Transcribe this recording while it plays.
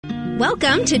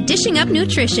Welcome to Dishing Up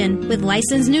Nutrition with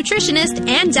licensed nutritionists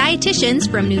and dietitians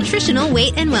from Nutritional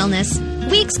Weight and Wellness.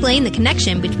 We explain the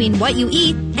connection between what you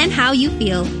eat and how you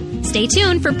feel. Stay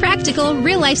tuned for practical,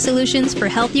 real-life solutions for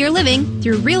healthier living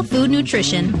through real food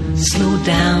nutrition. Slow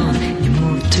down, you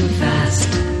move too fast.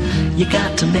 You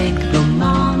got to make the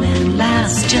morning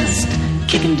last. Just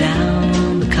kicking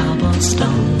down the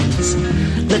cobblestones,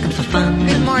 looking for fun.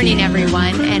 Good morning,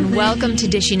 everyone, and welcome to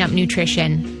Dishing Up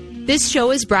Nutrition. This show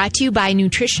is brought to you by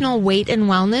Nutritional Weight and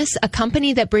Wellness, a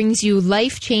company that brings you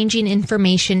life-changing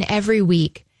information every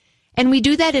week. And we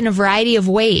do that in a variety of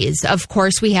ways. Of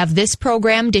course, we have this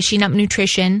program, Dishing Up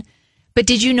Nutrition. But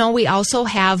did you know we also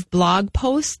have blog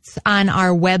posts on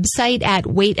our website at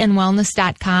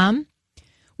weightandwellness.com?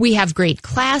 We have great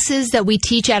classes that we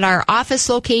teach at our office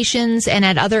locations and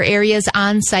at other areas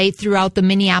on site throughout the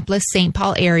Minneapolis-St.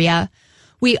 Paul area.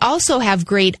 We also have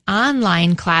great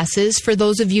online classes for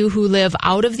those of you who live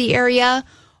out of the area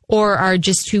or are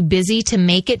just too busy to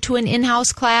make it to an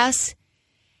in-house class.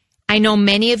 I know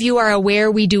many of you are aware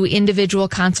we do individual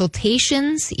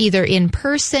consultations, either in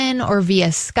person or via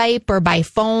Skype or by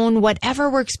phone, whatever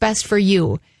works best for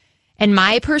you. And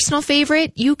my personal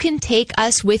favorite, you can take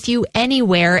us with you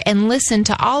anywhere and listen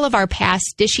to all of our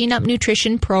past Dishing Up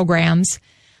Nutrition programs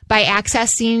by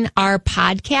accessing our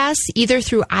podcasts either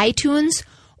through iTunes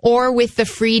or with the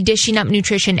free Dishing Up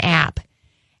Nutrition app.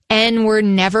 And we're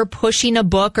never pushing a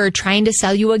book or trying to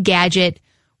sell you a gadget.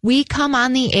 We come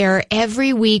on the air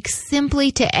every week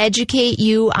simply to educate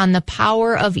you on the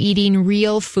power of eating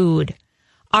real food.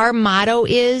 Our motto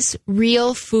is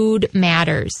Real Food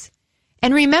Matters.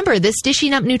 And remember, this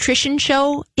Dishing Up Nutrition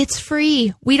show, it's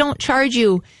free. We don't charge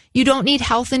you. You don't need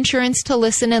health insurance to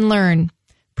listen and learn.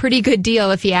 Pretty good deal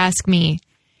if you ask me.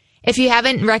 If you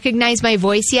haven't recognized my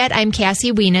voice yet, I'm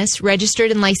Cassie Wienis,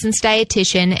 registered and licensed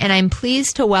dietitian, and I'm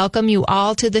pleased to welcome you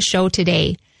all to the show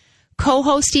today.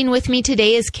 Co-hosting with me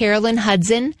today is Carolyn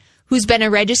Hudson, who's been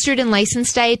a registered and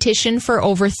licensed dietitian for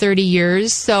over 30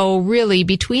 years. So really,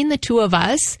 between the two of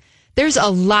us, there's a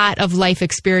lot of life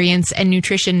experience and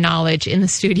nutrition knowledge in the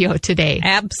studio today.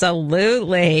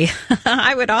 Absolutely.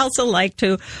 I would also like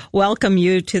to welcome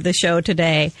you to the show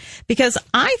today because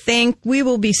I think we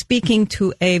will be speaking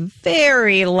to a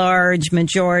very large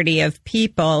majority of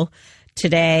people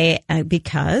today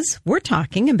because we're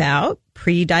talking about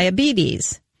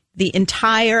prediabetes the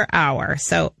entire hour.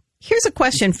 So here's a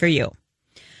question for you.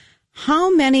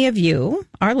 How many of you,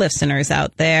 our listeners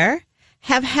out there,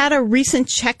 have had a recent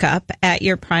checkup at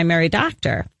your primary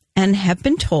doctor and have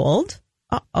been told,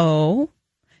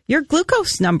 your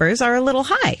glucose numbers are a little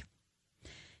high?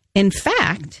 In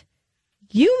fact,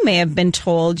 you may have been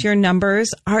told your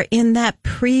numbers are in that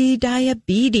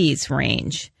pre-diabetes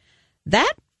range.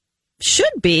 That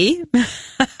should be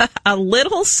a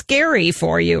little scary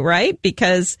for you, right?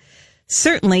 Because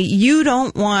certainly you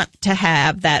don't want to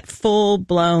have that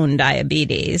full-blown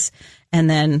diabetes and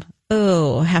then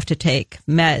have to take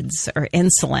meds or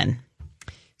insulin.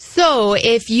 So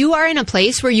if you are in a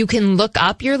place where you can look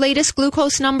up your latest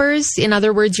glucose numbers, in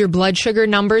other words, your blood sugar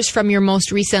numbers from your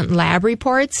most recent lab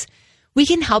reports, we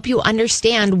can help you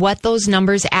understand what those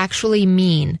numbers actually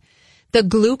mean. The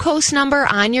glucose number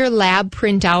on your lab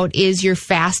printout is your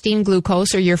fasting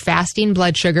glucose or your fasting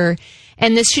blood sugar,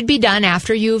 and this should be done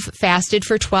after you've fasted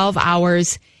for 12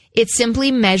 hours. It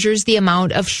simply measures the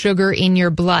amount of sugar in your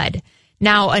blood.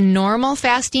 Now, a normal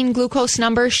fasting glucose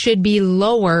number should be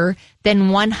lower than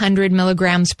 100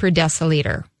 milligrams per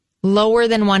deciliter. Lower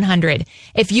than 100.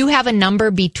 If you have a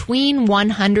number between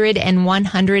 100 and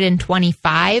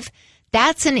 125,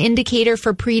 that's an indicator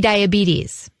for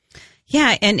prediabetes.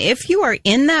 Yeah, and if you are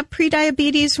in that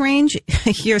prediabetes range,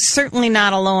 you're certainly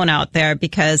not alone out there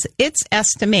because it's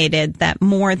estimated that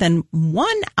more than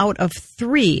 1 out of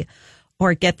 3,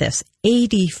 or get this,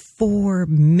 84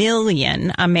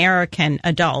 million American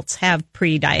adults have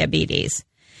prediabetes.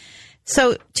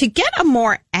 So to get a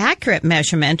more accurate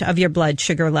measurement of your blood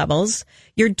sugar levels,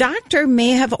 your doctor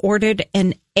may have ordered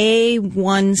an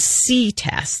A1C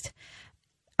test.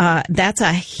 That's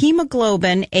a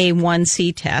hemoglobin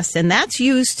A1C test, and that's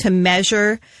used to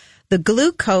measure the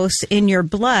glucose in your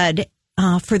blood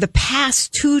for the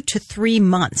past 2 to 3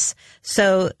 months.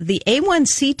 So the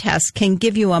A1C test can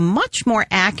give you a much more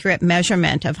accurate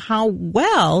measurement of how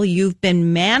well you've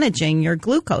been managing your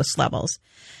glucose levels,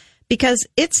 because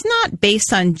it's not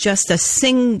based on just a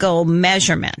single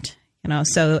measurement.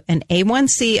 So an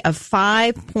A1C of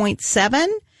 5.7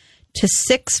 to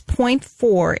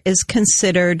 6.4 is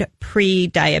considered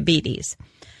pre-diabetes.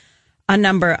 a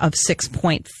number of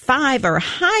 6.5 or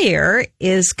higher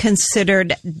is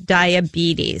considered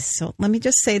diabetes. So let me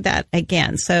just say that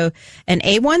again. So an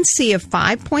A1C of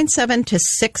 5.7 to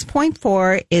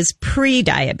 6.4 is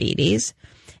pre-diabetes,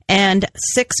 and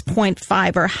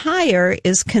 6.5 or higher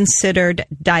is considered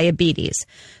diabetes.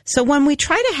 So when we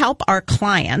try to help our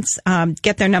clients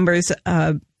get their numbers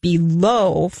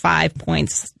below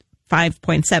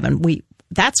 5.7,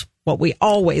 that's what we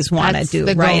always want to do,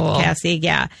 right, goal. Cassie?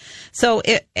 Yeah. So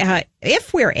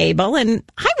if we're able, and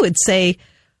I would say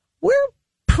we're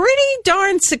pretty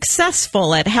darn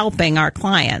successful at helping our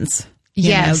clients,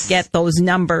 get those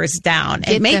numbers down.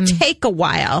 It may take a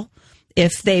while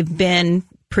if they've been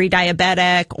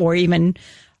pre-diabetic or even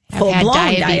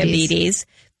full-blown diabetes,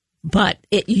 but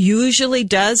it usually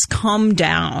does come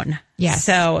down. Yes.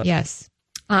 So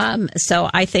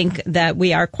I think that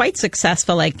we are quite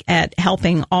successful at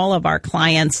helping all of our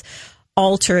clients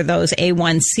alter those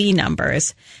A1C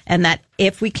numbers, and that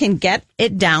if we can get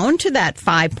it down to that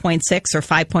 5.6 or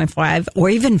 5.5 or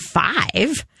even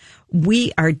 5,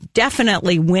 we are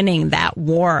definitely winning that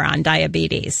war on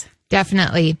diabetes.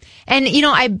 Definitely. And,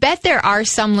 I bet there are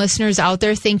some listeners out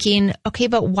there thinking, okay,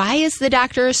 but why is the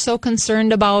doctor so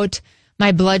concerned about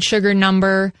my blood sugar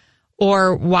number?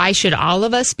 Or why should all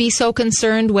of us be so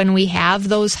concerned when we have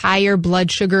those higher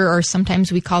blood sugar, or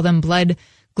sometimes we call them blood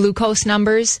glucose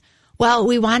numbers? Well,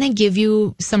 we want to give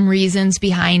you some reasons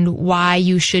behind why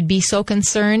you should be so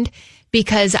concerned,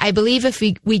 because I believe if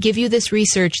we give you this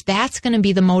research, that's going to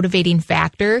be the motivating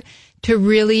factor to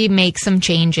really make some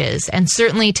changes. And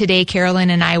certainly today, Carolyn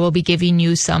and I will be giving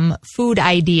you some food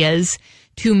ideas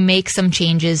to make some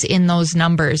changes in those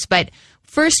numbers. But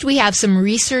first, we have some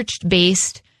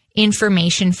research-based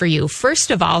information for you.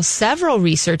 First of all, several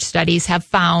research studies have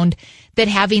found that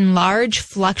having large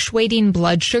fluctuating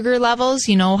blood sugar levels,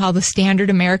 how the standard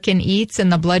American eats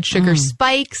and the blood sugar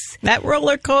spikes. That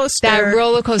roller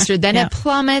coaster. Then it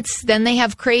plummets. Then they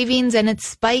have cravings and it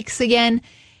spikes again.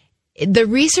 The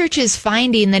research is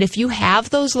finding that if you have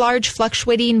those large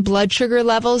fluctuating blood sugar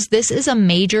levels, this is a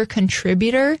major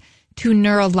contributor to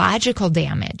neurological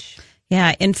damage.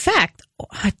 Yeah. In fact,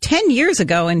 10 years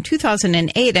ago in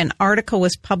 2008, an article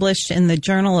was published in the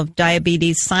Journal of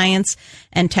Diabetes Science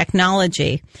and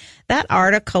Technology. That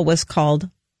article was called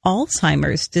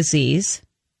Alzheimer's Disease,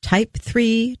 Type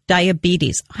 3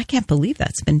 Diabetes. I can't believe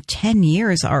that's been 10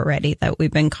 years already that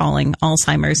we've been calling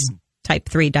Alzheimer's Type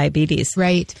 3 diabetes.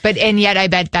 Right. And yet I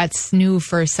bet that's new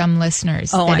for some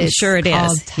listeners. Oh, I'm sure it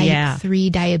is. Type 3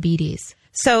 diabetes.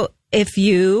 So if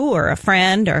you or a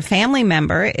friend or family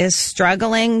member is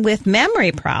struggling with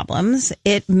memory problems,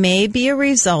 it may be a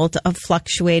result of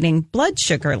fluctuating blood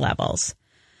sugar levels.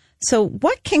 So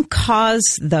what can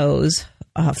cause those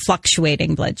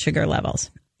fluctuating blood sugar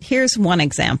levels? Here's one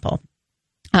example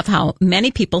of how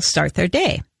many people start their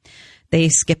day. They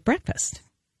skip breakfast,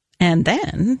 and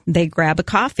then they grab a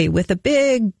coffee with a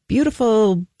big,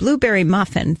 beautiful blueberry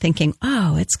muffin, thinking,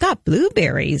 oh, it's got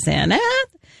blueberries in it.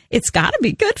 It's got to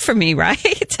be good for me,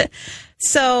 right?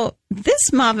 So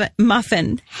this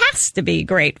muffin has to be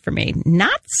great for me.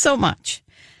 Not so much.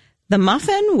 The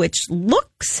muffin, which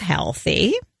looks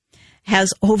healthy,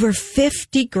 has over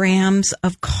 50 grams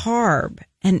of carb.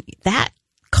 And that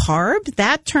carb,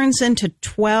 that turns into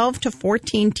 12 to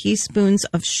 14 teaspoons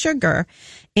of sugar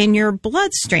in your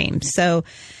bloodstream. So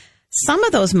some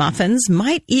of those muffins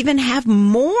might even have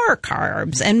more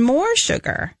carbs and more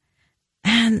sugar.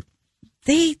 And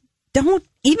they don't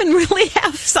even really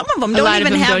have, some of them don't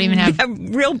even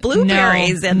have real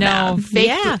blueberries in them.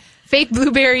 Fake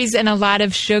blueberries and a lot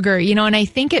of sugar. And I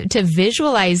think to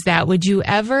visualize that, would you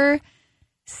ever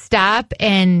stop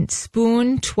and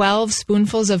spoon 12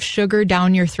 spoonfuls of sugar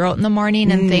down your throat in the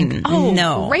morning and think,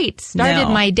 great, started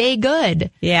my day good.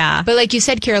 Yeah. But like you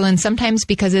said, Carolyn, sometimes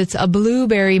because it's a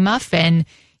blueberry muffin,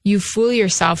 you fool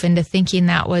yourself into thinking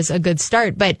that was a good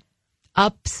start. But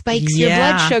up spikes your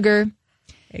blood sugar.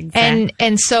 Exactly.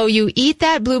 And so you eat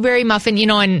that blueberry muffin,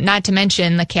 and not to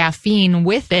mention the caffeine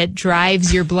with it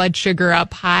drives your blood sugar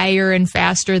up higher and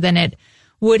faster than it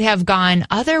would have gone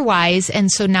otherwise.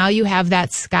 And so now you have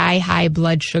that sky high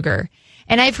blood sugar.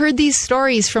 And I've heard these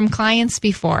stories from clients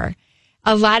before.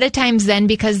 A lot of times then,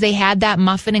 because they had that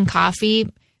muffin and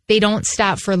coffee, they don't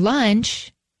stop for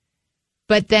lunch.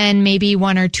 But then maybe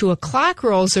 1 or 2 o'clock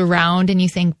rolls around and you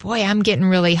think, boy, I'm getting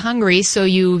really hungry. So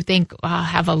you think, I'll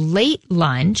have a late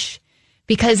lunch,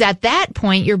 because at that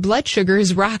point, your blood sugar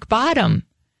is rock bottom.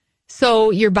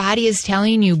 So your body is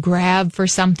telling you, grab for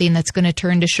something that's going to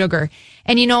turn to sugar.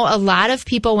 And a lot of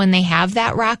people, when they have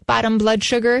that rock bottom blood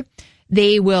sugar,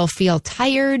 they will feel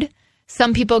tired.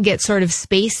 Some people get sort of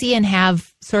spacey and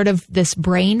have sort of this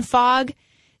brain fog.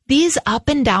 These up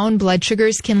and down blood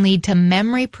sugars can lead to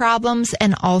memory problems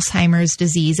and Alzheimer's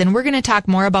disease. And we're going to talk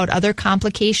more about other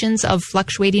complications of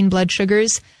fluctuating blood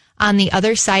sugars on the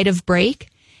other side of break.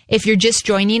 If you're just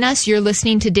joining us, you're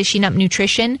listening to Dishing Up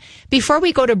Nutrition. Before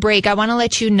we go to break, I want to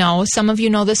let you know, some of you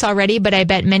know this already, but I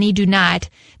bet many do not.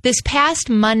 This past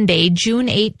Monday, June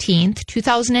 18th,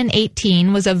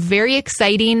 2018, was a very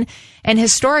exciting and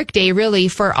historic day, really,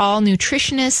 for all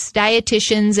nutritionists,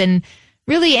 dietitians, and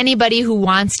really anybody who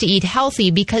wants to eat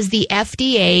healthy, because the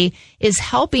FDA is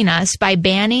helping us by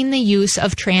banning the use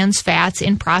of trans fats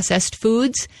in processed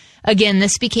foods. Again,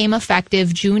 this became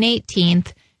effective June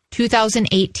 18th,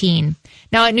 2018.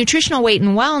 Now, at Nutritional Weight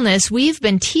and Wellness, we've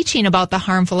been teaching about the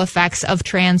harmful effects of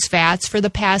trans fats for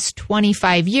the past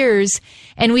 25 years,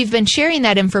 and we've been sharing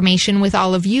that information with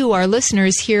all of you, our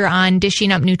listeners, here on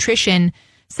Dishing Up Nutrition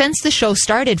since the show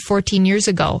started 14 years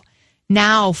ago.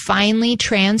 Now, finally,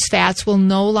 trans fats will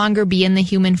no longer be in the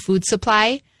human food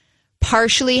supply.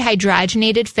 Partially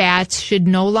hydrogenated fats should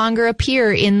no longer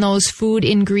appear in those food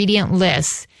ingredient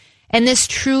lists. And this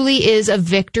truly is a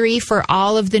victory for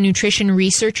all of the nutrition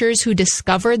researchers who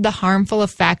discovered the harmful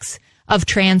effects of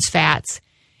trans fats.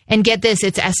 And get this,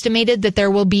 it's estimated that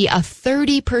there will be a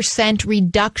 30%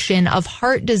 reduction of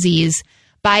heart disease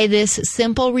by this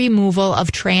simple removal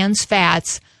of trans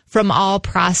fats from all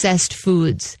processed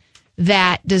foods.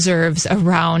 That deserves a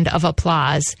round of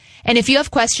applause. And if you have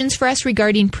questions for us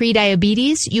regarding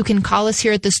prediabetes, you can call us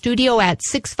here at the studio at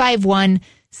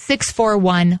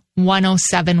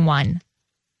 651-641-1071.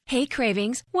 Hey,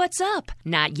 Cravings, what's up?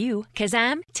 Not you, 'cause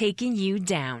I'm taking you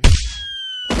down.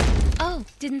 Oh,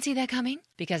 didn't see that coming?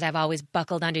 Because I've always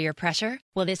buckled under your pressure?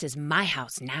 Well, this is my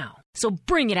house now. So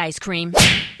bring it, ice cream.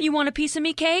 You want a piece of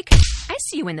me cake? I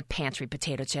see you in the pantry,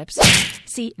 potato chips.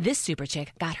 See, this super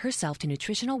chick got herself to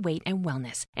Nutritional Weight and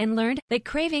Wellness and learned that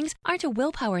cravings aren't a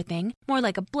willpower thing, more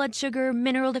like a blood sugar,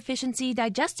 mineral deficiency,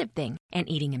 digestive thing. And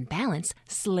eating in balance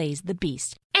slays the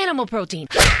beast. Animal protein,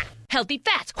 healthy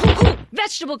fats,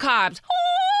 vegetable carbs.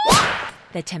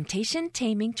 The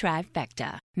temptation-taming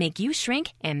trifecta. Make you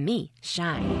shrink and me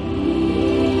shine.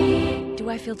 Do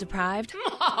I feel deprived?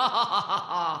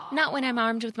 Not when I'm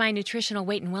armed with my Nutritional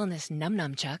Weight and Wellness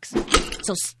num-num chucks.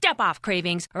 So step off,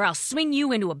 Cravings, or I'll swing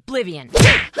you into oblivion.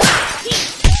 I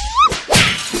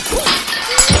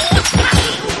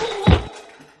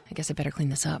guess I better clean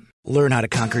this up. Learn how to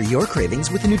conquer your cravings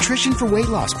with the Nutrition for Weight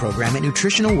Loss program at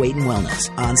Nutritional Weight and Wellness,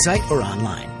 on-site or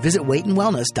online. Visit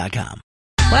weightandwellness.com.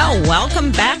 Well,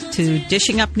 welcome back to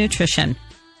Dishing Up Nutrition.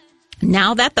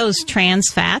 Now that those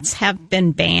trans fats have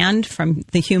been banned from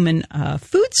the human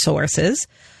food sources,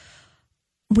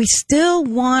 we still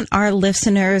want our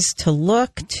listeners to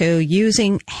look to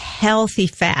using healthy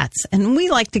fats. And we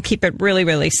like to keep it really,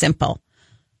 really simple.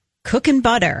 Cooking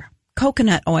butter,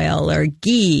 coconut oil or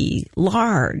ghee,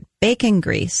 lard, bacon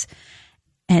grease,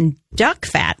 and duck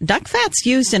fat. Duck fat's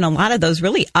used in a lot of those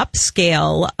really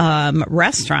upscale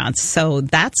restaurants, so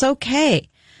that's okay.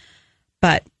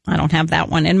 But I don't have that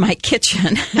one in my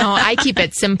kitchen. No, I keep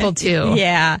it simple too.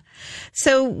 Yeah.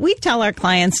 So we tell our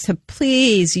clients to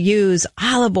please use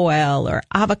olive oil or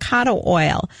avocado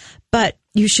oil, but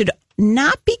you should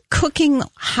not be cooking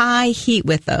high heat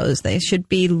with those. They should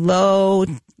be low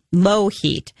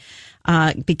heat.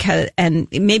 And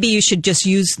maybe you should just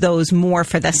use those more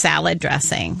for the salad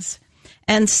dressings,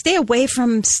 and stay away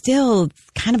from still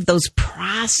kind of those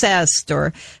processed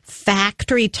or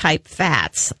factory type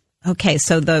fats. Okay,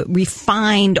 so the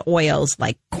refined oils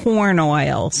like corn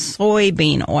oil,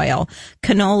 soybean oil,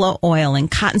 canola oil, and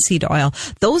cottonseed oil,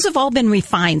 those have all been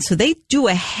refined. So they do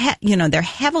they're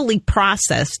heavily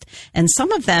processed, and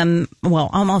some of them,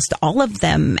 well, almost all of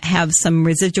them have some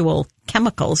residual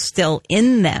chemicals still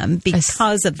in them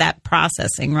because of that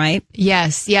processing, right?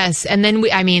 Yes. And then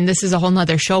this is a whole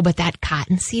nother show, but that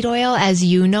cottonseed oil, as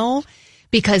you know,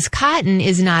 because cotton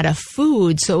is not a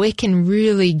food, so it can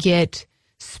really get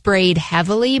sprayed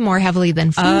more heavily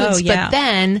than foods. Oh, yeah. But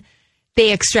then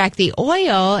they extract the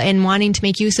oil, and wanting to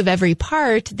make use of every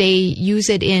part, they use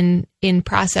it in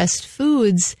processed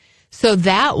foods. So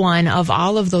that one, of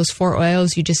all of those 4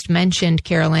 oils you just mentioned,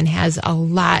 Carolyn, has a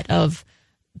lot of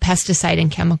pesticide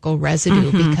and chemical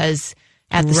residue because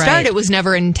at the start it was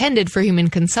never intended for human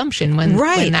consumption when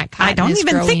that cotton I don't is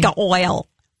even growing. think of oil.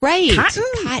 Right. Cotton?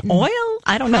 Oil?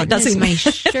 I don't know. It Cotton doesn't is my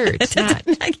shirt.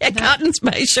 Cotton's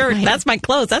my shirt. Right. That's my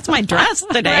clothes. That's my dress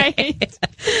today. Right.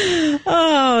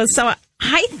 Oh, so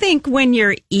I think when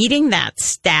you're eating that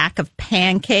stack of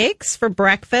pancakes for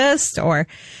breakfast or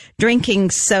drinking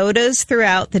sodas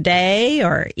throughout the day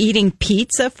or eating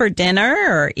pizza for dinner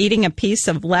or eating a piece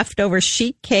of leftover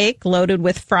sheet cake loaded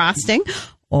with frosting,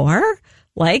 or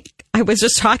like I was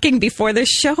just talking before the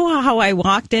show how I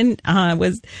walked in,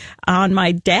 was on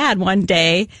my dad one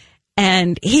day,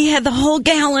 and he had the whole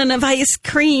gallon of ice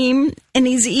cream, and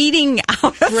he's eating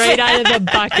out of Right out of the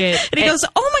bucket. And he goes,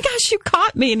 "Oh my gosh, you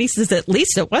caught me!" And he says, "At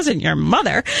least it wasn't your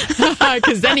mother,"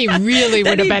 Because then he really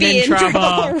would have been in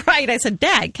trouble. Right? I said,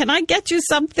 "Dad, can I get you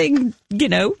something,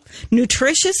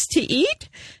 nutritious to eat?"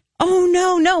 "Oh,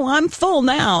 no, I'm full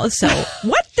now." So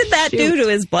what did that do to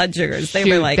his blood sugars? They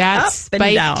were like that up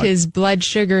and down. spiked his blood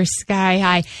sugar sky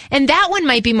high. And that one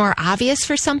might be more obvious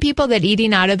for some people, that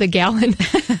eating out of the gallon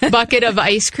bucket of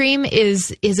ice cream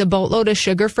is a boatload of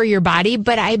sugar for your body.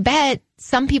 But I bet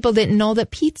some people didn't know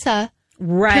that pizza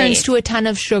turns to a ton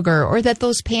of sugar, or that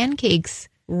those pancakes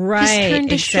just turn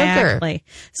to sugar.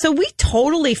 So we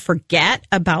totally forget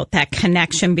about that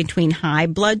connection between high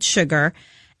blood sugar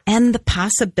and the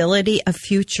possibility of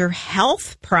future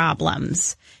health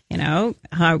problems.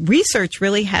 Research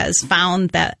really has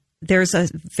found that there's a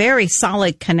very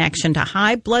solid connection to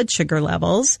high blood sugar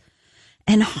levels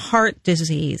and heart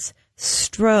disease,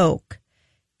 stroke,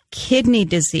 kidney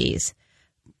disease.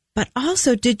 But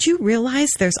also, did you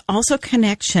realize there's also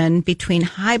connection between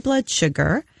high blood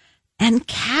sugar and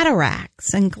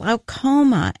cataracts and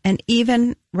glaucoma and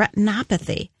even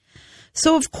retinopathy?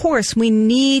 So, of course, we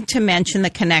need to mention the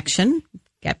connection.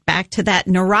 Get back to that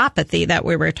neuropathy that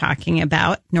we were talking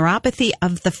about. Neuropathy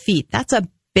of the feet. That's a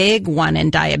big one in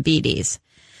diabetes.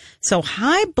 So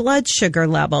high blood sugar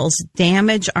levels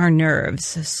damage our nerves.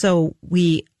 So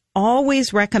we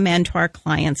always recommend to our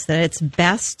clients that it's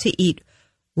best to eat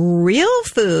real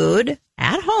food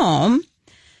at home,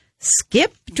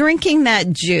 skip drinking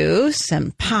that juice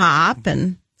and pop,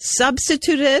 and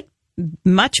substitute it.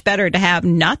 Much better to have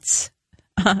nuts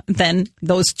than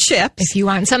those chips. If you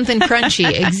want something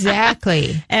crunchy,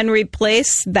 exactly. And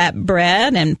replace that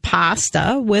bread and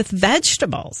pasta with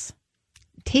vegetables.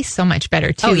 It tastes so much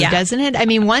better too, doesn't it? I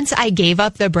mean, once I gave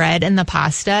up the bread and the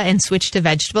pasta and switched to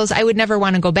vegetables, I would never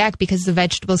want to go back, because the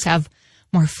vegetables have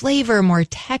more flavor, more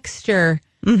texture,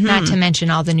 not to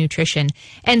mention all the nutrition.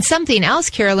 And something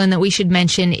else, Carolyn, that we should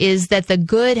mention is that the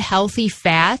good, healthy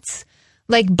fats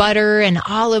like butter and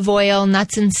olive oil,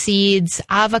 nuts and seeds,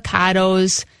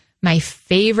 avocados, my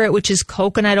favorite, which is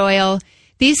coconut oil.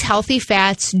 These healthy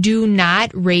fats do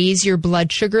not raise your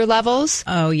blood sugar levels.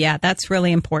 Oh, yeah, that's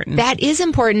really important. That is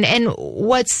important. And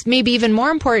what's maybe even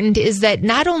more important is that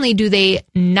not only do they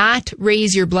not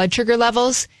raise your blood sugar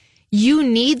levels, you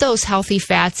need those healthy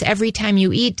fats every time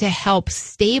you eat to help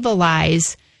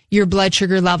stabilize your blood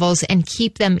sugar levels and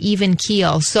keep them even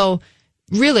keel. So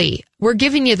really, we're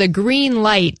giving you the green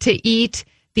light to eat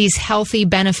these healthy,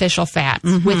 beneficial fats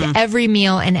with every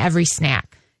meal and every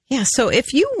snack. Yeah, so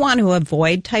if you want to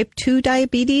avoid type 2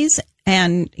 diabetes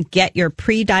and get your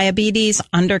pre-diabetes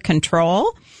under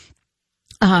control,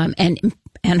 and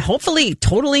hopefully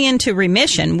totally into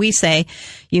remission, we say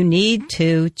you need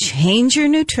to change your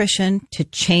nutrition to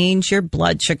change your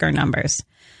blood sugar numbers.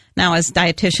 Now, as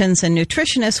dietitians and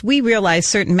nutritionists, we realize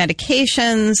certain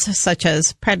medications such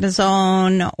as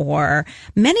prednisone or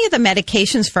many of the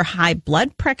medications for high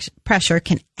blood pressure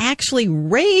can actually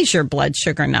raise your blood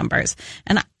sugar numbers.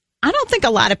 And I don't think a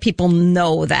lot of people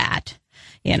know that,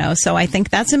 so I think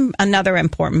that's another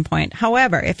important point.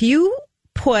 However, if you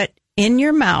put in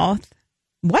your mouth,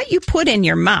 what you put in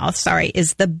your mouth,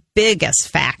 is the biggest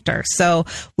factor. So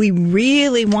we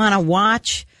really want to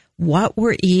watch what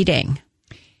we're eating.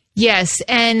 Yes,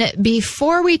 and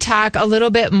before we talk a little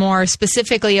bit more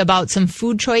specifically about some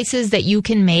food choices that you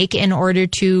can make in order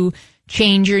to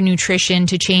change your nutrition,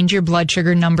 to change your blood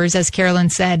sugar numbers, as Carolyn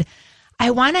said,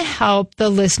 I want to help the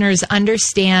listeners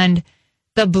understand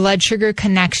the blood sugar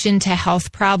connection to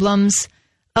health problems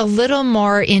a little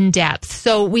more in depth.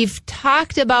 So we've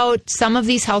talked about some of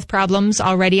these health problems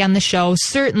already on the show,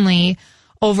 certainly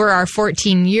over our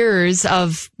 14 years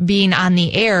of being on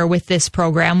the air with this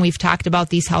program. We've talked about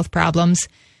these health problems.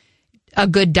 A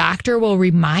good doctor will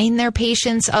remind their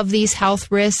patients of these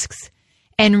health risks,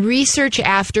 and research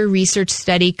after research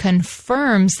study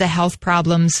confirms the health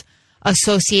problems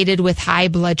associated with high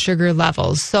blood sugar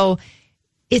levels. So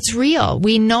it's real.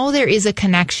 We know there is a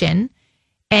connection.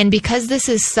 And because this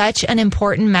is such an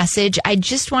important message, I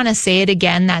just want to say it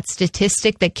again, that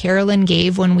statistic that Carolyn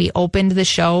gave when we opened the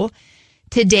show.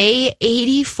 Today,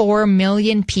 84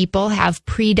 million people have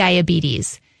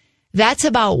prediabetes. That's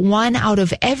about 1 out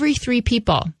of every 3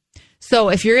 people. So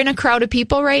if you're in a crowd of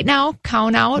people right now,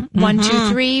 count out 1, 2,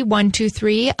 3, 1, 2,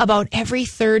 3. About every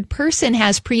third person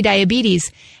has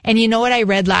prediabetes. And you know what I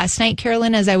read last night,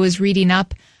 Carolyn, as I was reading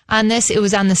up on this? It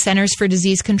was on the Centers for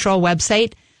Disease Control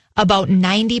website. About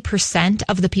 90%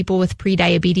 of the people with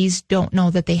prediabetes don't know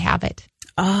that they have it.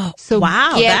 Oh, so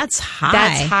wow. That's high.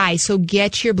 That's high. So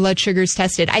get your blood sugars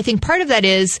tested. I think part of that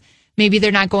is maybe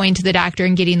they're not going to the doctor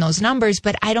and getting those numbers,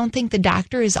 but I don't think the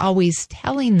doctor is always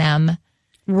telling them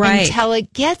until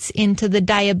it gets into the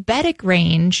diabetic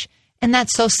range. And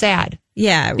that's so sad.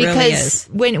 Yeah, it really is.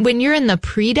 Because when you're in the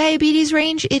pre-diabetes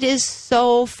range, it is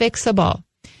so fixable.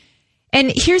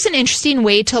 And here's an interesting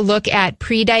way to look at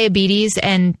pre-diabetes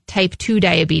and type 2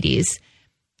 diabetes.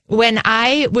 When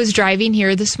I was driving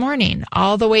here this morning,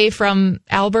 all the way from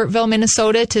Albertville,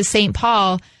 Minnesota to St.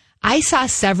 Paul, I saw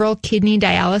several kidney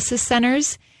dialysis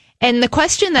centers. And the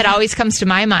question that always comes to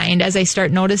my mind as I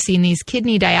start noticing these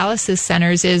kidney dialysis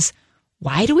centers is,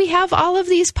 why do we have all of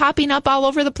these popping up all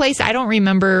over the place? I don't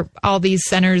remember all these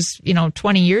centers,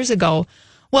 20 years ago.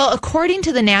 Well, according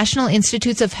to the National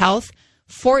Institutes of Health,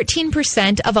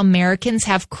 14% of Americans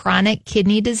have chronic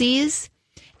kidney disease,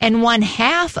 and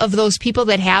 1/2 of those people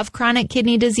that have chronic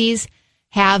kidney disease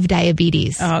have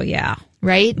diabetes. Oh, yeah.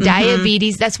 Right? Mm-hmm.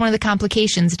 Diabetes, that's one of the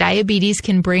complications. Diabetes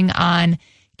can bring on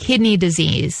kidney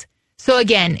disease. So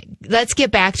again, let's get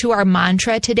back to our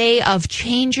mantra today of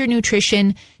change your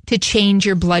nutrition to change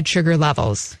your blood sugar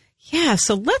levels. Yeah,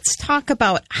 so let's talk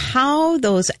about how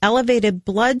those elevated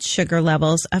blood sugar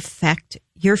levels affect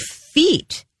your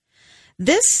feet.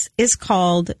 This is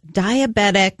called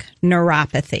diabetic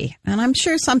neuropathy, and I'm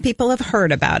sure some people have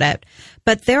heard about it,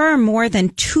 but there are more than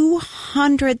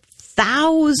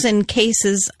 200,000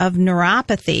 cases of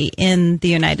neuropathy in the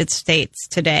United States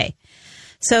today.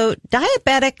 So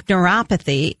diabetic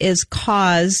neuropathy is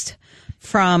caused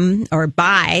from or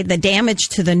by the damage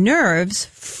to the nerves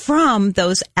from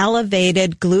those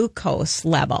elevated glucose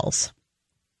levels.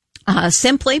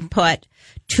 Simply put,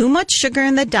 too much sugar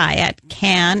in the diet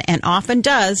can and often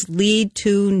does lead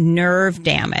to nerve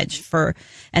damage.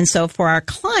 And so for our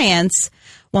clients,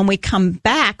 when we come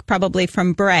back probably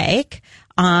from break,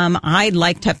 I'd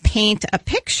like to paint a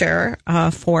picture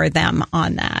for them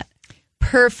on that.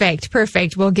 Perfect.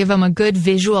 We'll give them a good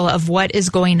visual of what is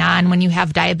going on when you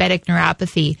have diabetic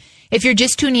neuropathy. If you're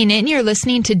just tuning in, you're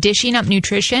listening to Dishing Up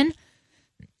Nutrition.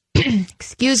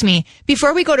 Excuse me.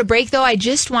 Before we go to break, though, I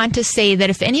just want to say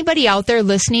that if anybody out there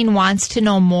listening wants to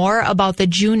know more about the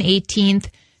June 18th,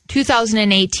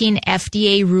 2018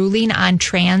 FDA ruling on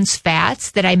trans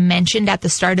fats that I mentioned at the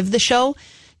start of the show,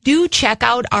 do check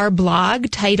out our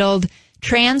blog titled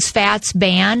Trans Fats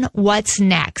Ban, What's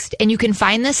Next? And you can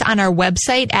find this on our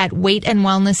website at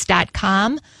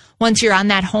weightandwellness.com. Once you're on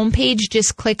that homepage,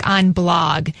 just click on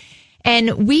blog.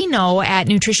 And we know at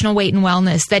Nutritional Weight and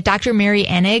Wellness that Dr. Mary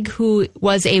Enig, who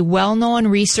was a well-known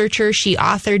researcher, she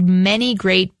authored many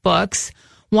great books,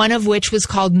 one of which was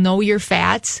called Know Your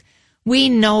Fats. We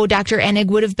know Dr. Enig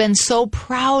would have been so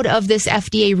proud of this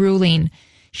FDA ruling.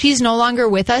 She's no longer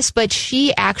with us, but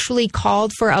she actually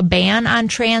called for a ban on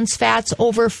trans fats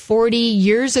over 40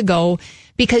 years ago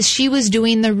because she was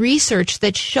doing the research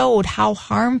that showed how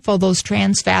harmful those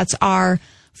trans fats are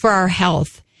for our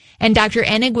health. And Dr.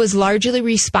 Enig was largely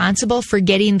responsible for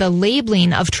getting the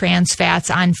labeling of trans fats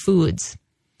on foods.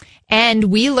 And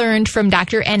we learned from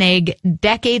Dr. Enig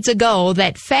decades ago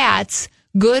that fats,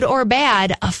 good or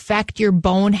bad, affect your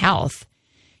bone health.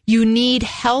 You need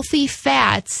healthy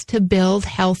fats to build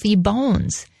healthy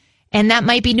bones. And that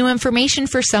might be new information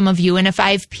for some of you. And if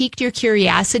I've piqued your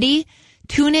curiosity,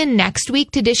 tune in next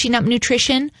week to Dishing Up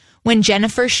Nutrition when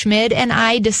Jennifer Schmid and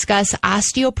I discuss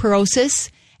osteoporosis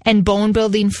and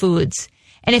bone-building foods.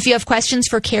 And if you have questions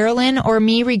for Carolyn or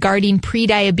me regarding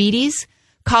prediabetes,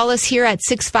 call us here at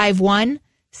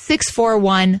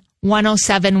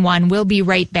 651-641-1071. We'll be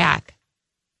right back.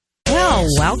 Well,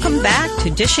 welcome back to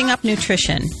Dishing Up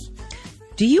Nutrition.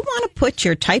 Do you want to put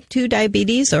your type 2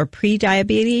 diabetes or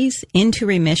prediabetes into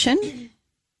remission?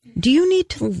 Do you need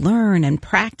to learn and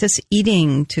practice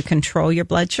eating to control your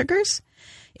blood sugars?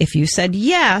 If you said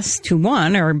yes to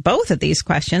one or both of these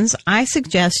questions, I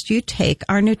suggest you take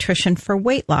our Nutrition for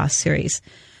Weight Loss series.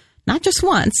 Not just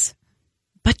once,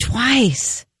 but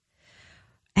twice.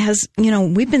 As you know,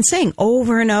 we've been saying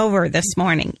over and over this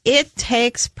morning, it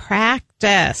takes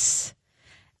practice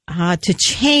to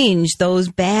change those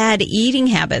bad eating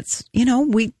habits. You know,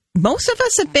 most of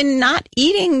us have been not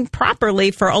eating properly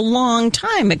for a long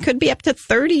time. It could be up to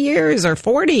 30 years or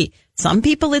 40. Some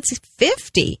people it's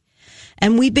 50.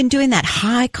 And we've been doing that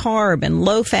high carb and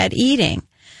low fat eating.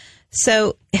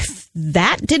 So if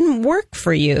that didn't work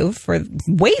for you for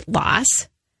weight loss,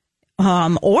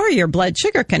 or your blood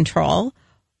sugar control,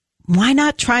 why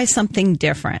not try something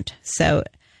different? So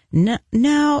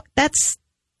no, that's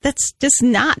just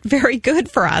not very good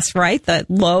for us, right? The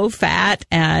low fat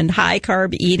and high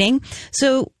carb eating.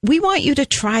 So we want you to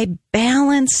try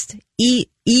balanced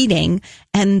eating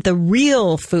and the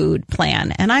real food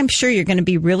plan. And I'm sure you're going to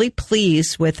be really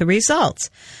pleased with the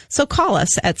results. So call us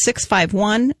at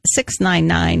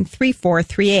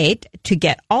 651-699-3438 to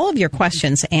get all of your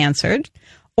questions answered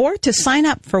or to sign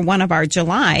up for one of our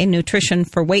July Nutrition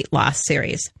for Weight Loss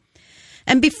series.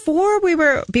 And before we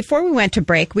went to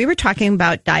break, we were talking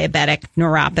about diabetic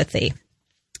neuropathy.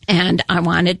 And I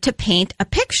wanted to paint a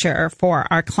picture for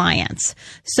our clients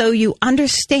so you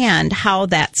understand how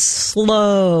that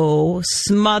slow,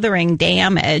 smothering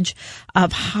damage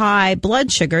of high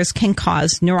blood sugars can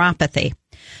cause neuropathy.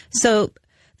 So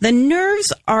the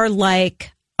nerves are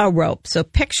like a rope. So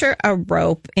picture a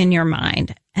rope in your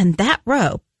mind, and that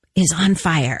rope is on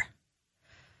fire.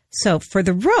 So for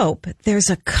the rope, there's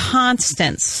a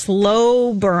constant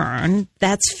slow burn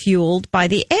that's fueled by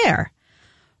the air,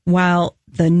 while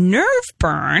the nerve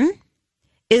burn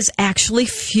is actually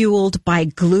fueled by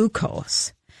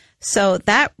glucose. So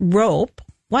that rope,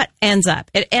 what ends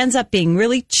up? It ends up being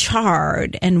really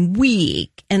charred and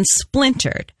weak and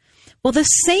splintered. Well, the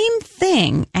same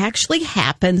thing actually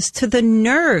happens to the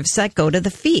nerves that go to the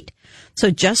feet.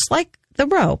 So just like the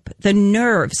rope, the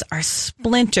nerves are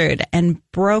splintered and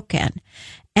broken.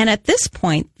 And at this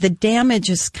point, the damage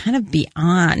is kind of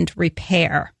beyond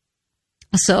repair.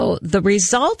 So the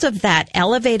result of that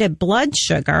elevated blood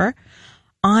sugar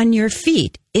on your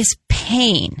feet is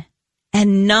pain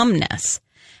and numbness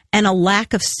and a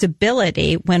lack of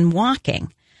stability when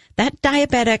walking. That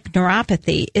diabetic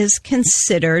neuropathy is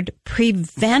considered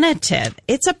preventative.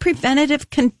 It's a preventative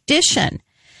condition.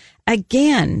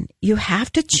 Again, you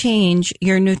have to change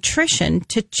your nutrition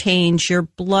to change your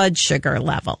blood sugar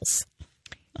levels.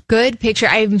 Good picture.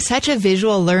 I'm such a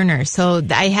visual learner, so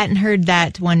I hadn't heard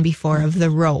that one before of the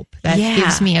rope. That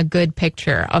gives me a good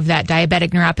picture of that diabetic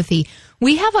neuropathy.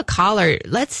 We have a caller.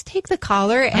 Let's take the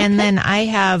caller, and then I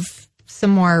have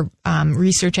some more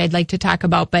research I'd like to talk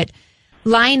about. But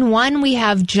line one, we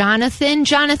have Jonathan.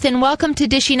 Jonathan, welcome to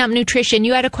Dishing Up Nutrition.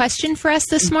 You had a question for us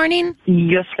this morning?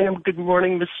 Yes, ma'am. Good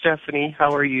morning, Miss Stephanie.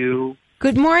 How are you?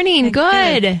 Good morning.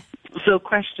 Good. So,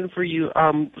 question for you.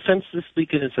 Since this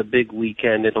weekend is a big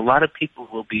weekend and a lot of people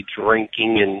will be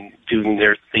drinking and doing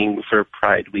their thing for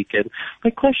Pride weekend, my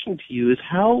question to you is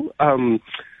how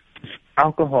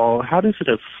alcohol, how does it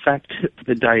affect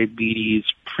the diabetes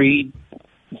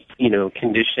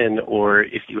condition, or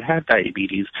if you have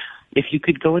diabetes, if you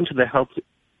could go into the health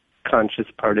conscious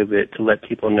part of it to let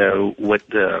people know what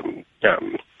the,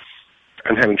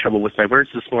 I'm having trouble with my words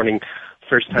this morning,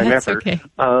 first time That's ever. Okay.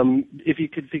 If you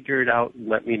could figure it out and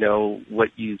let me know what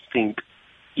you think,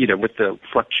 with the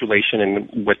fluctuation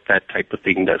and what that type of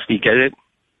thing does. Do you get it?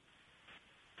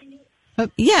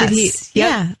 Yes.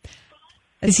 Yeah.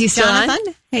 Is he still Jonathan?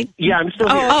 on? Hey. Yeah, I'm still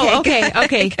here.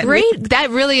 Okay. Great.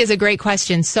 That really is a great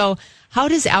question. So how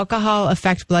does alcohol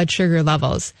affect blood sugar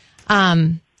levels?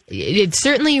 It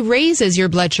certainly raises your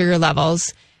blood sugar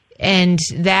levels, and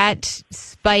that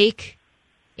spike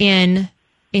in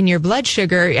your blood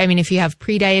sugar, I mean, if you have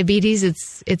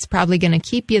prediabetes, it's probably going to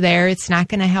keep you there. It's not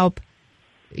going to help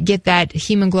get that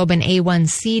hemoglobin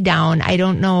A1C down. I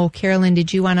don't know, Carolyn,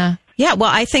 did you want to? Yeah,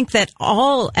 well, I think that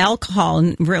all alcohol,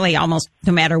 really almost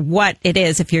no matter what it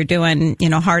is, if you're doing,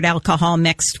 hard alcohol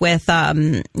mixed with,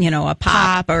 a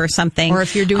pop or something. Or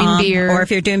if you're doing beer. Or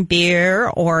if you're doing beer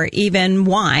or even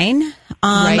wine.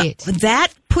 Right. That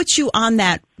puts you on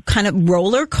that kind of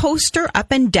roller coaster up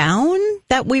and down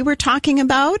that we were talking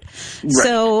about. Right.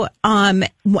 So,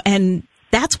 and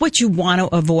that's what you want to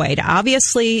avoid.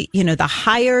 Obviously, the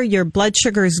higher your blood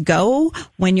sugars go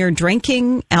when you're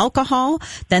drinking alcohol,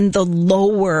 then the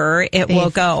lower it will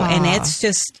go. And it's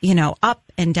just, up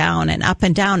and down and up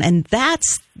and down. And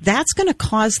that's going to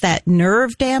cause that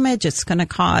nerve damage. It's going to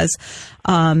cause,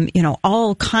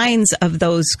 all kinds of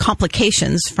those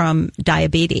complications from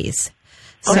diabetes.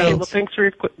 Okay, well, thanks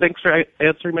for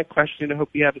answering my question. I hope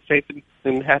you have a safe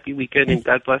and happy weekend, and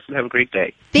God bless and have a great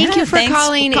day. Thank you for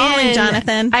calling in,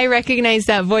 Jonathan. I recognize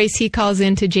that voice. He calls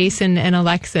in to Jason and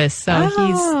Alexis,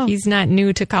 so he's not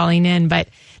new to calling in. But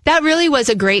that really was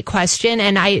a great question,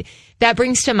 and that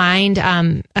brings to mind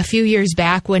a few years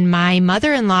back when my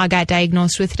mother-in-law got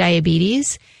diagnosed with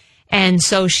diabetes. And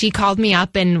so she called me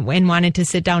up and wanted to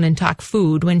sit down and talk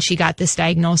food when she got this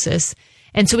diagnosis.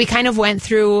 And so we kind of went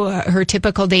through her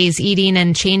typical days eating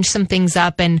and changed some things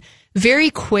up. And very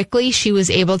quickly, she was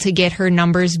able to get her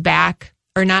numbers back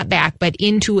or not back, but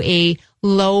into a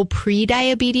low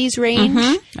pre-diabetes range.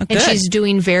 Oh, and good. she's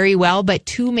doing very well. But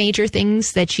two major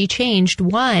things that she changed.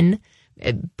 One,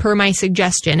 per my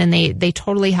suggestion, and they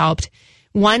totally helped.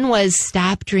 One was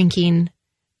stop drinking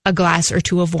a glass or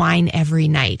two of wine every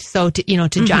night. So, to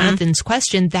Jonathan's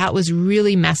question, that was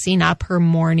really messing up her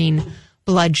morning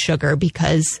blood sugar,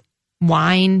 because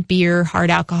wine, beer, hard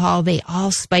alcohol, they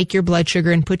all spike your blood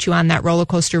sugar and put you on that roller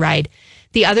coaster ride.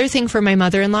 The other thing for my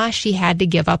mother-in-law, she had to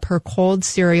give up her cold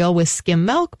cereal with skim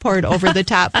milk poured over the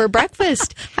top for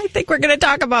breakfast. I think we're going to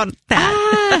talk about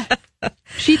that.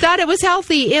 She thought it was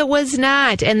healthy. It was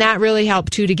not. And that really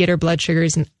helped, too, to get her blood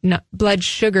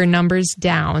sugar numbers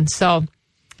down. So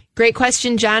great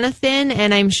question, Jonathan.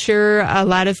 And I'm sure a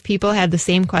lot of people had the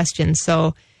same question.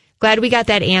 So glad we got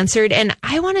that answered. And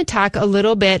I want to talk a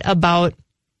little bit about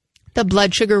the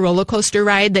blood sugar roller coaster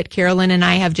ride that Carolyn and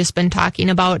I have just been talking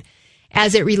about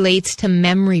as it relates to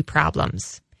memory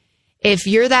problems. If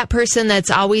you're that person that's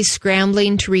always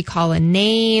scrambling to recall a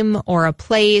name or a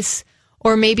place,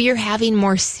 or maybe you're having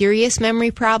more serious memory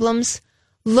problems,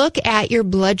 look at your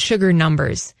blood sugar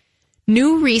numbers.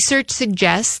 New research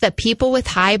suggests that people with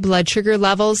high blood sugar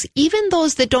levels, even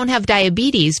those that don't have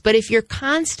diabetes, but if you're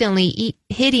constantly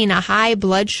hitting a high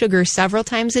blood sugar several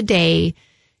times a day,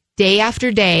 day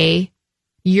after day,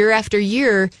 year after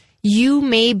year, you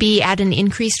may be at an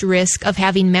increased risk of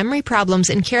having memory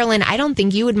problems. And Carolyn, I don't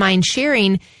think you would mind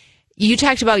sharing. You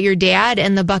talked about your dad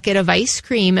and the bucket of ice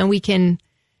cream, and we can,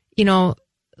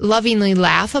 lovingly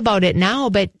laugh about it now,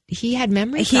 but he had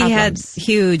memory problems. He had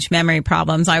huge memory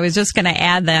problems. I was just going to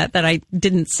add that I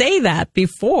didn't say that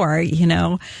before,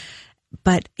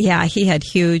 But yeah, he had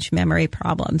huge memory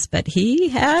problems, but he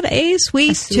had a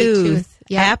sweet tooth.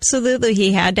 Yeah. Absolutely.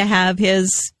 He had to have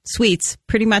his sweets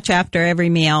pretty much after every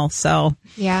meal. So,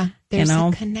 yeah, there's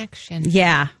a connection.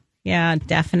 Yeah,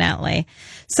 definitely.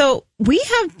 So we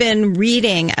have been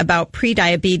reading about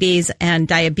prediabetes and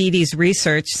diabetes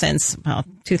research since,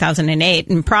 2008,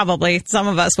 and probably some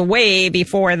of us way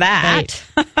before that.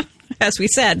 Right. As we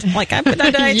said, I've been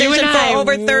on dietitian for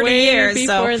over 30 years.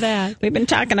 Before so that. We've been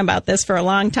talking about this for a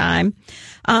long time.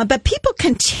 But people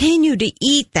continue to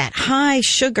eat that high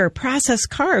sugar processed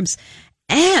carbs,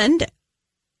 and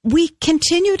we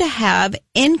continue to have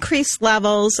increased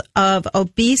levels of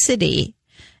obesity.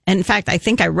 And in fact, I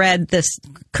think I read this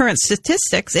current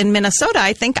statistics in Minnesota.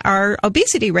 I think our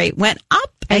obesity rate went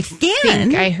up again. I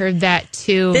think I heard that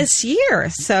too this year.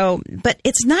 So, but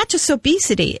it's not just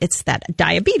obesity. It's that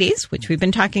diabetes, which we've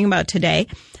been talking about today,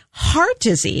 heart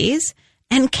disease,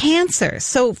 and cancer.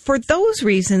 So for those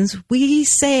reasons, we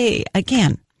say,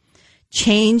 again,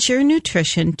 change your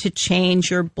nutrition to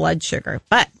change your blood sugar.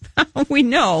 But we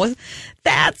know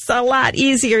that's a lot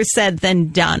easier said than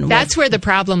done. That's where the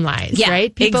problem lies,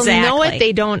 right? People know it,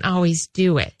 they don't always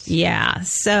do it. Yeah.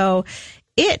 So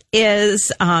it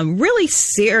is really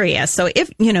serious. So if,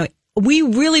 we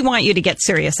really want you to get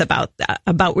serious about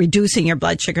reducing your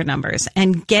blood sugar numbers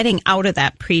and getting out of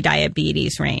that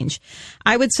pre-diabetes range.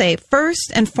 I would say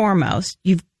first and foremost,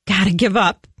 you've got to give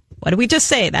up. What did we just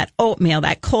say? That oatmeal,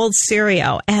 that cold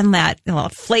cereal, and that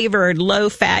flavored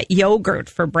low-fat yogurt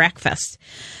for breakfast.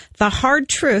 The hard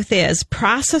truth is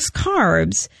processed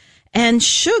carbs and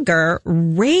sugar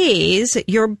raise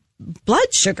your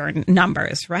blood sugar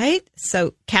numbers, right?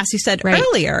 So Cassie said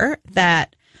earlier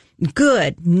that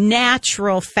good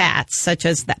natural fats such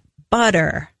as that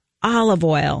butter, olive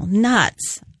oil,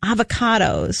 nuts,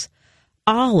 avocados,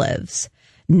 olives,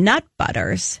 nut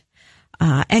butters,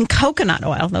 and coconut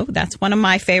oil, though that's one of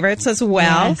my favorites as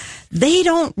well. Yes. They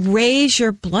don't raise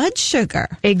your blood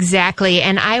sugar. Exactly.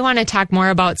 And I want to talk more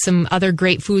about some other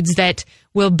great foods that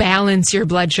will balance your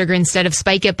blood sugar instead of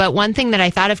spike it. But one thing that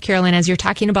I thought of, Carolyn, as you're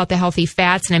talking about the healthy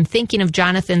fats, and I'm thinking of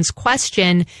Jonathan's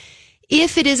question,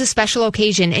 if it is a special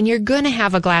occasion and you're going to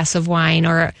have a glass of wine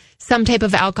or some type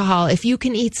of alcohol, if you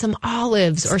can eat some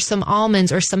olives or some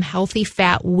almonds or some healthy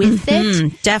fat with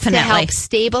it, definitely, to help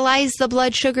stabilize the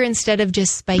blood sugar instead of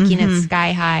just spiking it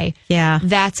sky high. Yeah.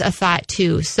 That's a thought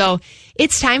too. So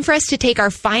it's time for us to take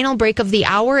our final break of the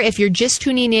hour. If you're just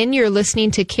tuning in, you're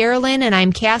listening to Carolyn and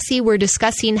I'm Cassie. We're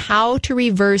discussing how to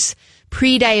reverse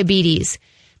prediabetes.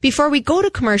 Before we go to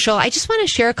commercial, I just want to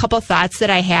share a couple thoughts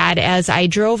that I had as I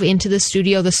drove into the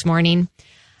studio this morning.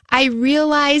 I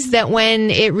realized that when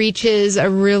it reaches a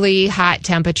really hot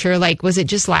temperature, like was it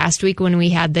just last week when we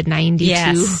had the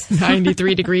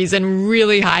 93 degrees and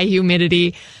really high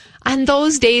humidity? On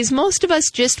those days, most of us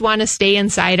just want to stay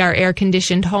inside our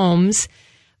air-conditioned homes,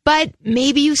 but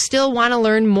maybe you still want to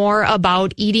learn more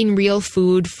about eating real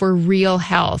food for real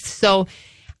health. So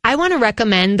I want to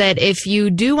recommend that if you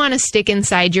do want to stick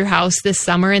inside your house this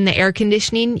summer in the air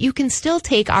conditioning, you can still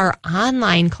take our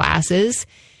online classes.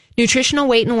 Nutritional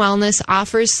Weight and Wellness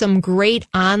offers some great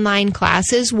online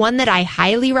classes. One that I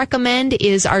highly recommend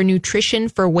is our Nutrition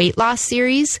for Weight Loss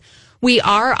series. We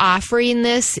are offering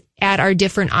this at our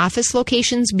different office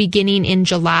locations beginning in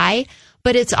July,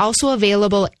 but it's also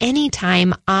available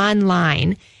anytime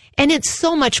online. And it's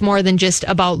so much more than just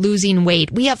about losing weight.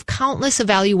 We have countless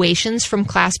evaluations from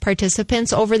class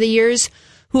participants over the years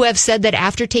who have said that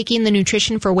after taking the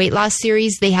Nutrition for Weight Loss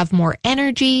series, they have more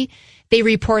energy. They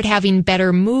report having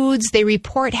better moods. They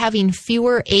report having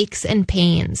fewer aches and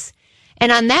pains.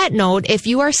 And on that note, if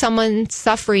you are someone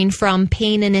suffering from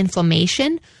pain and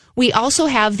inflammation, we also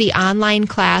have the online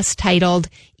class titled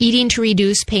Eating to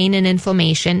Reduce Pain and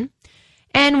Inflammation.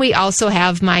 And we also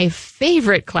have my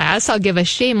favorite class. I'll give a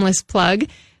shameless plug.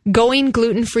 Going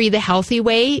Gluten-Free the Healthy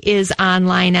Way is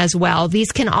online as well.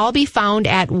 These can all be found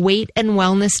at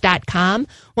weightandwellness.com.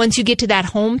 Once you get to that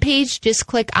homepage, just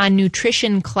click on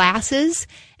Nutrition Classes,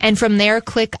 and from there,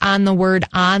 click on the word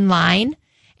online,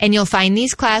 and you'll find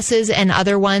these classes and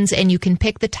other ones, and you can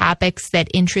pick the topics that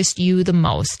interest you the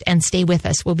most. And stay with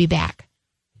us. We'll be back.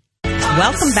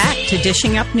 Welcome back to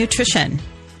Dishing Up Nutrition.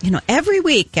 You know, every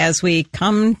week as we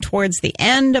come towards the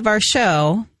end of our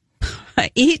show,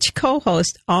 each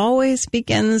co-host always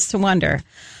begins to wonder,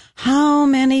 how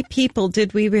many people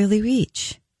did we really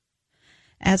reach?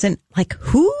 As in, like,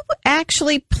 who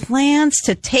actually plans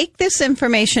to take this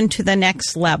information to the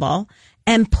next level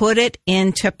and put it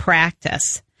into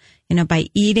practice, you know, by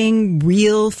eating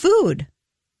real food?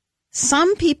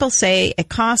 Some people say it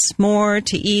costs more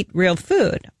to eat real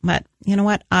food, but you know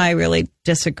what? I really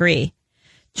disagree.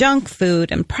 Junk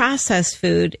food and processed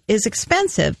food is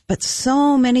expensive, but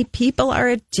so many people are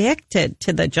addicted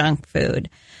to the junk food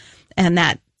and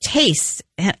that taste,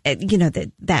 you know,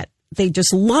 that they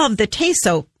just love the taste.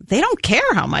 So they don't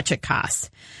care how much it costs.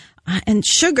 And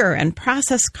sugar and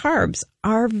processed carbs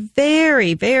are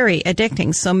very, very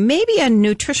addicting. So maybe a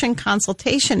nutrition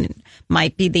consultation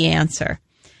might be the answer.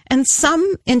 And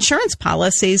some insurance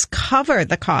policies cover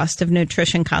the cost of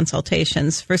nutrition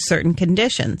consultations for certain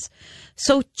conditions.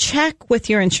 So check with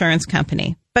your insurance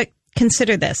company. But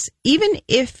consider this. Even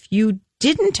if you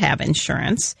didn't have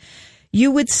insurance,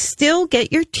 you would still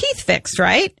get your teeth fixed,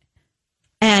 right?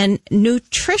 And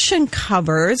nutrition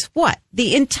covers what?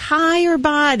 The entire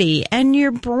body and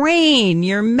your brain,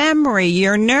 your memory,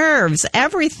 your nerves,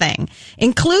 everything,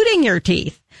 including your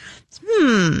teeth.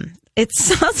 It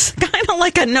sounds kind of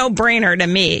like a no-brainer to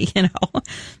me, you know.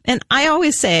 And I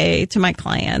always say to my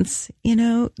clients, you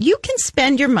know, you can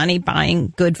spend your money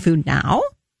buying good food now,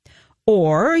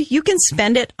 or you can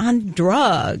spend it on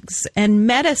drugs and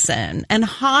medicine and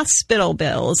hospital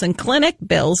bills and clinic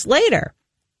bills later.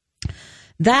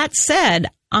 That said,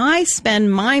 I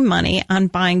spend my money on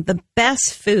buying the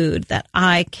best food that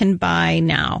I can buy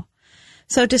now.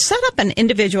 So to set up an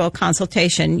individual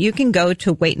consultation, you can go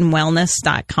to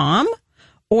weightandwellness.com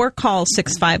or call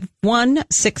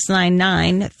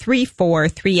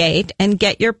 651-699-3438 and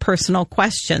get your personal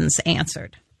questions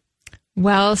answered.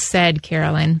 Well said,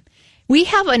 Carolyn. We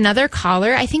have another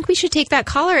caller. I think we should take that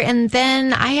caller, and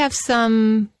then I have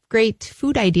some great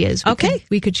food ideas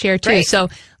we could share too. Great. So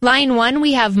line one,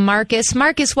 we have Marcus.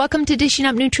 Marcus, welcome to Dishing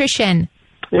Up Nutrition.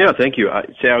 Yeah, thank you. I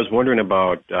was wondering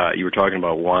about, you were talking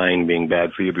about wine being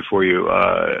bad for you before you,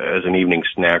 as an evening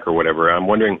snack or whatever. I'm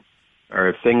wondering,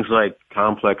 are things like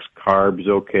complex carbs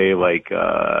okay, like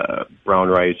brown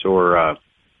rice or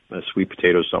sweet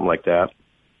potatoes, something like that?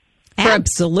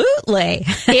 Absolutely.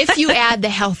 If you add the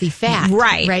healthy fat.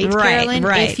 Right, Carolyn?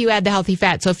 right. If you add the healthy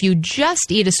fat. So if you just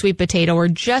eat a sweet potato or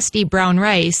just eat brown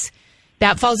rice,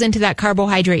 that falls into that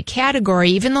carbohydrate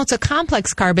category. Even though it's a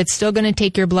complex carb, it's still going to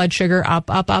take your blood sugar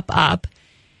up.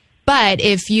 But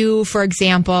if you, for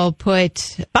example,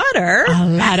 put butter, a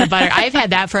lot of butter. I've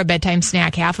had that for a bedtime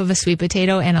snack, half of a sweet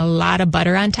potato and a lot of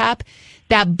butter on top.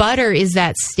 That butter is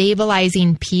that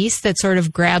stabilizing piece that sort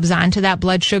of grabs onto that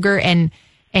blood sugar and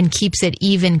keeps it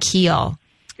even keel.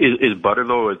 Is butter,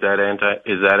 though, is that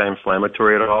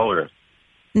anti-inflammatory at all, or?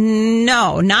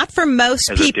 No, not for most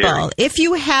As a people. dairy. If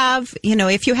you have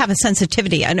a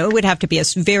sensitivity, I know it would have to be a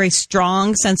very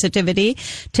strong sensitivity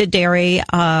to dairy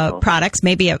products,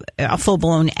 maybe a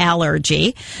full-blown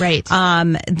allergy. Right.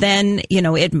 Then,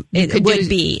 it would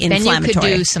be inflammatory. Then you could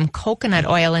do some coconut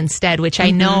oil instead, which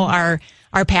I know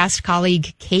our past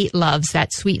colleague Kate loves,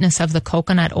 that sweetness of the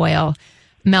coconut oil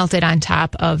melted on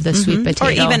top of the sweet potato.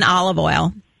 Or even olive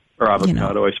oil. Or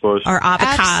avocado, I suppose. Or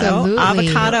avocado. Absolutely.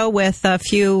 Avocado with a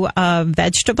few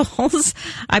vegetables.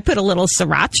 I put a little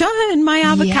sriracha in my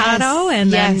avocado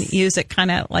and then use it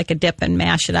kind of like a dip and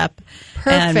mash it up.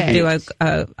 Perfect. And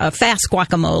do a fast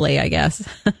guacamole, I guess.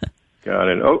 Got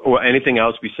it. Oh, well, anything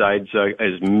else besides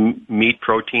is meat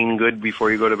protein good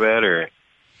before you go to bed, or?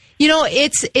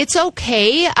 It's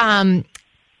okay.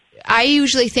 I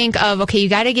usually think of, okay, you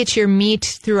got to get your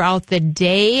meat throughout the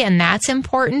day, and that's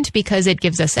important because it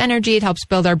gives us energy. It helps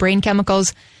build our brain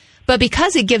chemicals. But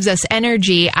because it gives us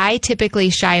energy, I typically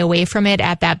shy away from it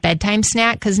at that bedtime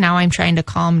snack because now I'm trying to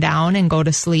calm down and go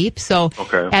to sleep. So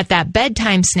at that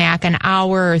bedtime snack, an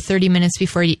hour or 30 minutes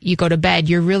before you go to bed,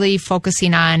 you're really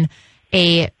focusing on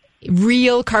a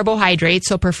real carbohydrate,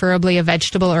 so preferably a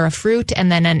vegetable or a fruit,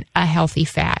 and then a healthy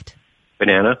fat.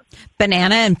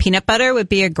 Banana and peanut butter would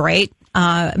be a great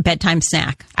bedtime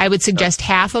snack. I would suggest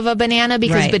half of a banana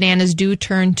because bananas do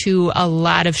turn to a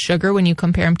lot of sugar when you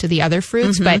compare them to the other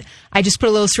fruits. But I just put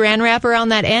a little saran wrap around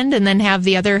that end and then have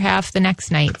the other half the next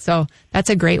night. So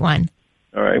that's a great one.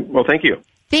 All right. Well, thank you.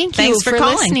 Thanks for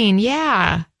listening.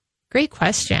 Yeah. Great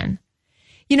question.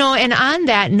 And on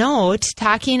that note,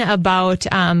 talking about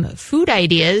food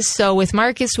ideas. So with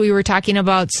Marcus, we were talking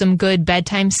about some good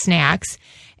bedtime snacks.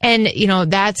 And,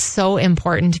 that's so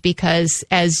important because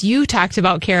as you talked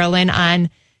about, Carolyn,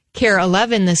 on Care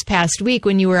 11 this past week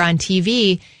when you were on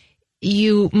TV,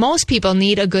 most people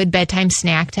need a good bedtime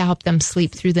snack to help them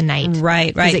sleep through the night.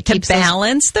 Right. It to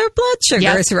balance their blood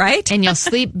sugars, right? And you'll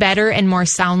sleep better and more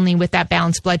soundly with that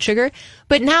balanced blood sugar.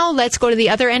 But now let's go to the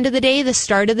other end of the day, the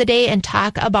start of the day, and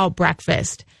talk about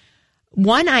breakfast.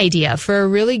 One idea for a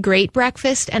really great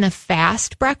breakfast and a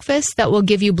fast breakfast that will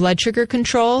give you blood sugar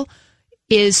control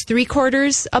is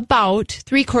about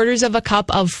three quarters of a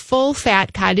cup of full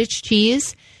fat cottage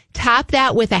cheese. Top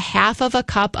that with a half of a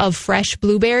cup of fresh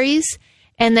blueberries.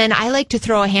 And then I like to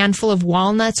throw a handful of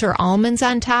walnuts or almonds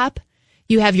on top.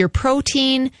 You have your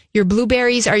protein, your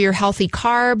blueberries are your healthy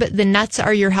carb, the nuts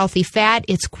are your healthy fat.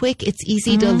 It's quick, it's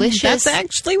easy, delicious. That's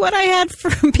actually what I had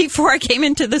before I came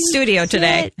into the studio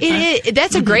today.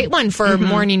 That's a great one for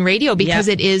morning radio because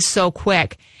it is so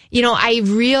quick. I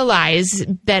realize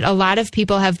that a lot of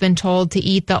people have been told to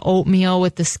eat the oatmeal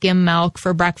with the skim milk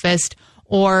for breakfast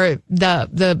or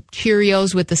the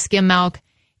Cheerios with the skim milk.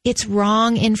 It's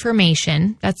wrong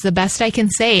information. That's the best I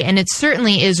can say. And it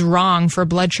certainly is wrong for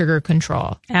blood sugar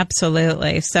control.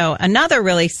 Absolutely. So another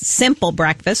really simple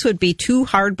breakfast would be 2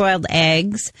 hard-boiled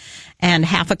eggs and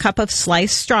half a cup of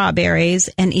sliced strawberries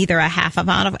and either a half of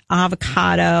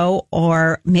avocado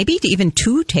or maybe even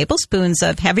 2 tablespoons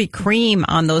of heavy cream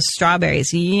on those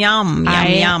strawberries. Yum, yum,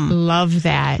 yum. Love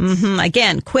that.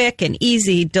 Again, quick and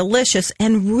easy, delicious,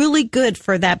 and really good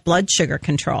for that blood sugar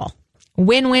control.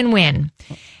 Win, win, win.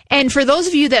 And for those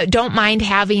of you that don't mind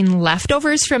having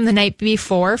leftovers from the night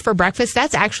before for breakfast,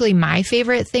 that's actually my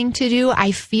favorite thing to do.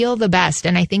 I feel the best,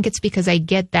 and I think it's because I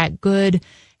get that good,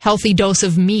 healthy dose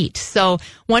of meat. So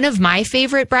one of my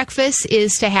favorite breakfasts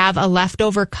is to have a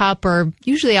leftover cup, or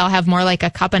usually I'll have more like a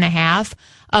cup and a half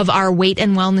of our Weight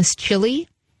and Wellness chili.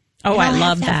 Oh, I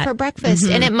love that for breakfast.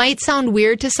 And it might sound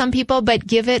weird to some people, but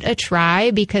give it a try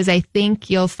because I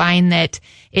think you'll find that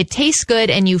it tastes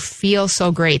good and you feel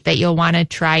so great that you'll want to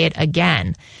try it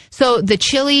again. So the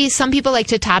chili, some people like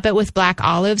to top it with black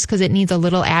olives because it needs a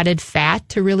little added fat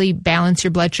to really balance your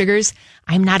blood sugars.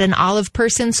 I'm not an olive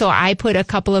person, so I put a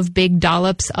couple of big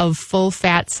dollops of full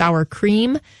fat sour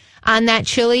cream on that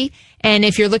chili. And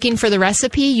if you're looking for the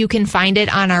recipe, you can find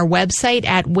it on our website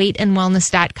at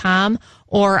weightandwellness.com.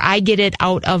 Or I get it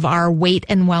out of our Weight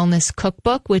and Wellness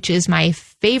cookbook, which is my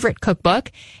favorite cookbook.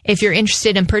 If you're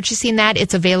interested in purchasing that,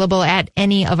 it's available at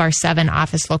any of our 7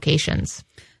 office locations.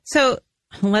 So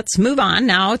let's move on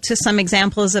now to some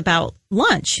examples about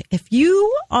lunch. If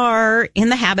you are in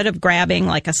the habit of grabbing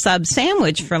like a sub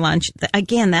sandwich for lunch,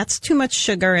 again, that's too much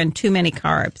sugar and too many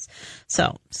carbs.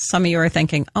 So some of you are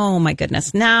thinking, oh my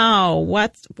goodness, now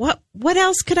what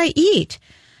else could I eat?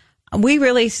 We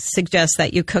really suggest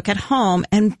that you cook at home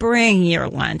and bring your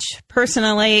lunch.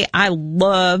 Personally, I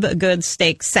love a good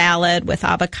steak salad with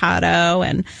avocado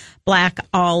and black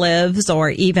olives or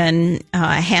even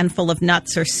a handful of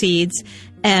nuts or seeds.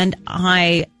 And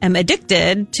I am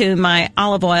addicted to my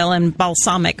olive oil and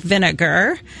balsamic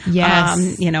vinegar.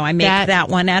 Yes. I make that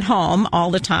one at home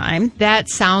all the time. That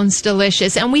sounds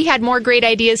delicious. And we had more great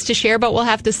ideas to share, but we'll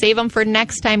have to save them for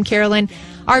next time, Carolyn.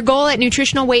 Our goal at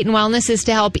Nutritional Weight and Wellness is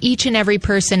to help each and every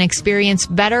person experience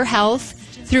better health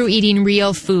through eating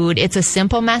real food. It's a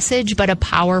simple message, but a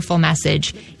powerful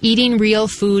message. Eating real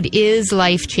food is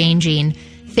life-changing.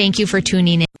 Thank you for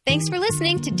tuning in. Thanks for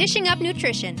listening to Dishing Up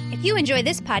Nutrition. If you enjoy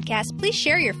this podcast, please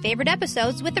share your favorite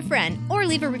episodes with a friend or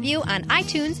leave a review on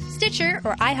iTunes, Stitcher,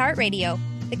 or iHeartRadio.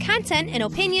 The content and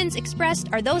opinions expressed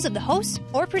are those of the hosts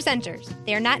or presenters.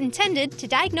 They are not intended to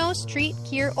diagnose, treat,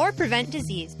 cure, or prevent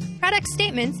disease. Product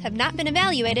statements have not been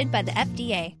evaluated by the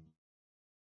FDA.